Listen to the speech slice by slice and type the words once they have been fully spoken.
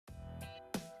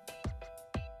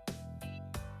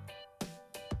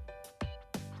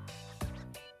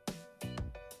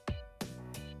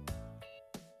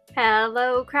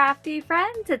Hello crafty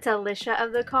friends, it's Alicia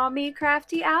of the Call Me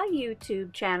Crafty Al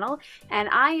YouTube channel, and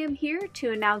I am here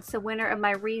to announce the winner of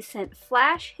my recent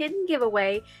flash hidden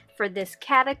giveaway for this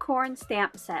Caticorn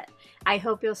stamp set. I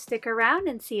hope you'll stick around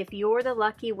and see if you're the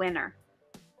lucky winner.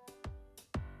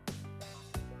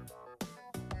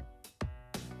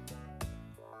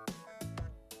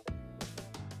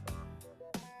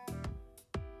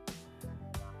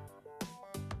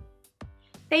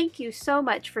 Thank you so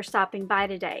much for stopping by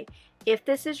today. If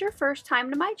this is your first time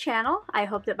to my channel, I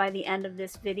hope that by the end of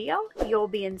this video, you'll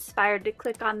be inspired to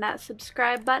click on that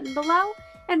subscribe button below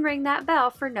and ring that bell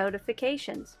for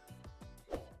notifications.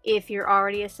 If you're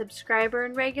already a subscriber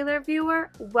and regular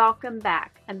viewer, welcome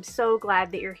back. I'm so glad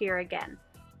that you're here again.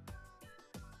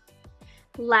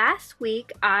 Last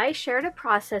week, I shared a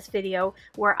process video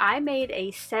where I made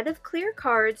a set of clear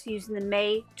cards using the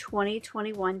May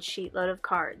 2021 SheetLoad of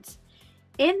Cards.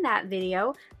 In that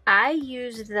video, I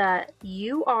used the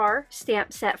UR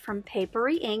stamp set from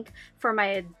Paperie Inc. for my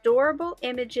adorable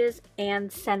images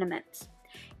and sentiments.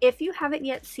 If you haven't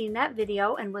yet seen that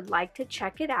video and would like to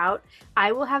check it out,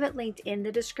 I will have it linked in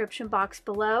the description box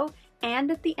below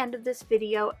and at the end of this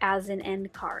video as an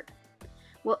end card.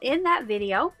 Well, in that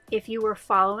video, if you were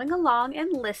following along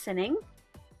and listening,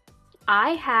 I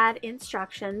had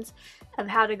instructions of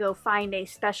how to go find a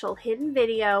special hidden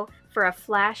video for a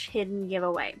flash hidden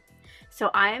giveaway. So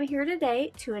I am here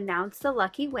today to announce the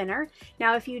lucky winner.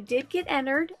 Now, if you did get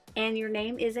entered and your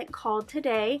name isn't called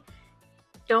today,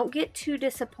 don't get too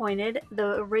disappointed.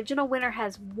 The original winner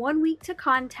has 1 week to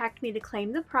contact me to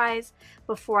claim the prize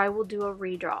before I will do a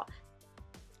redraw.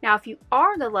 Now, if you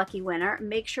are the lucky winner,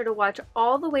 make sure to watch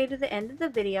all the way to the end of the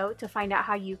video to find out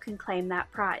how you can claim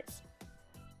that prize.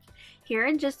 Here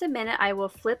in just a minute, I will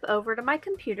flip over to my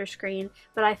computer screen,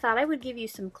 but I thought I would give you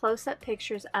some close-up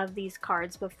pictures of these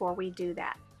cards before we do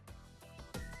that.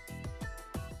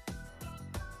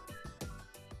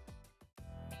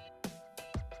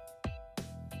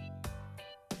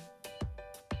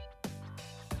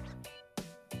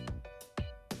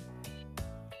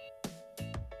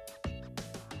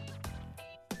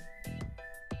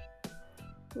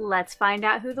 Let's find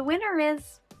out who the winner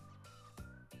is.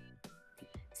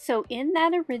 So in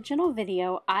that original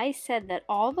video, I said that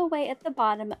all the way at the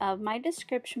bottom of my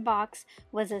description box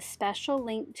was a special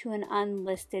link to an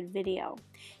unlisted video.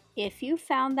 If you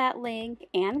found that link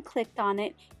and clicked on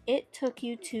it, it took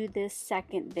you to this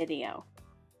second video.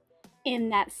 In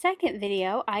that second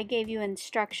video, I gave you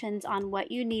instructions on what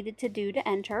you needed to do to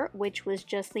enter, which was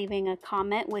just leaving a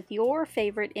comment with your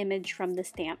favorite image from the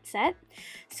stamp set.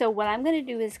 So what I'm going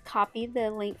to do is copy the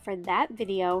link for that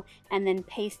video and then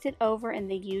paste it over in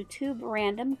the YouTube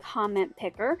random comment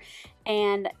picker.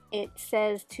 And it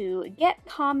says to get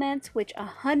comments, which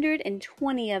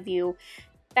 120 of you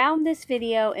found this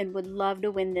video and would love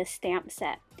to win this stamp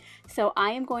set. So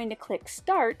I am going to click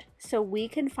start so we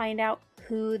can find out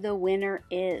who the winner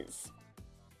is.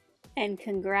 And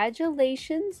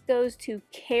congratulations goes to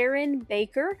Karen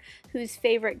Baker, whose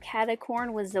favorite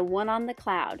Caticorn was the one on the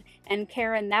cloud. And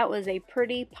Karen, that was a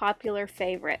pretty popular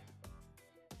favorite.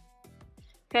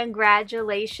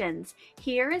 Congratulations!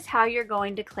 Here is how you're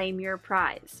going to claim your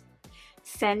prize.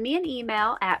 Send me an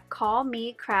email at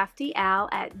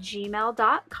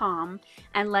callmecraftyal@gmail.com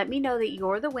and let me know that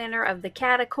you're the winner of the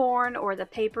Caticorn or the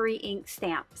Paperie Ink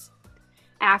stamps.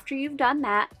 After you've done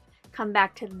that, come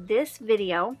back to this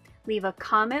video, leave a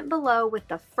comment below with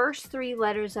the first 3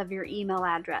 letters of your email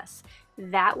address.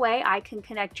 That way I can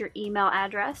connect your email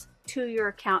address to your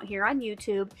account here on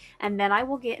YouTube, and then I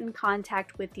will get in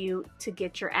contact with you to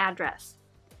get your address.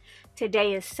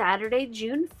 Today is Saturday,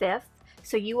 June 5th.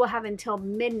 So you will have until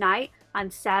midnight on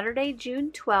Saturday,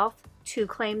 June 12th to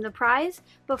claim the prize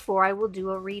before I will do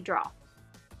a redraw.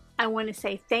 I want to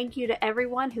say thank you to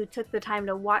everyone who took the time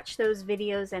to watch those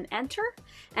videos and enter.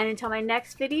 And until my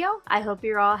next video, I hope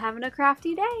you're all having a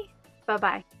crafty day.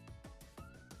 Bye-bye.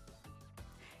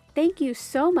 Thank you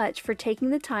so much for taking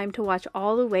the time to watch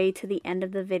all the way to the end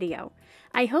of the video.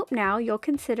 I hope now you'll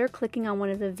consider clicking on one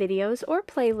of the videos or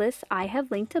playlists I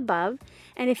have linked above,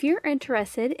 and if you're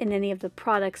interested in any of the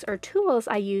products or tools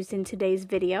I used in today's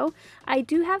video, I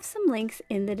do have some links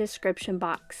in the description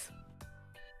box.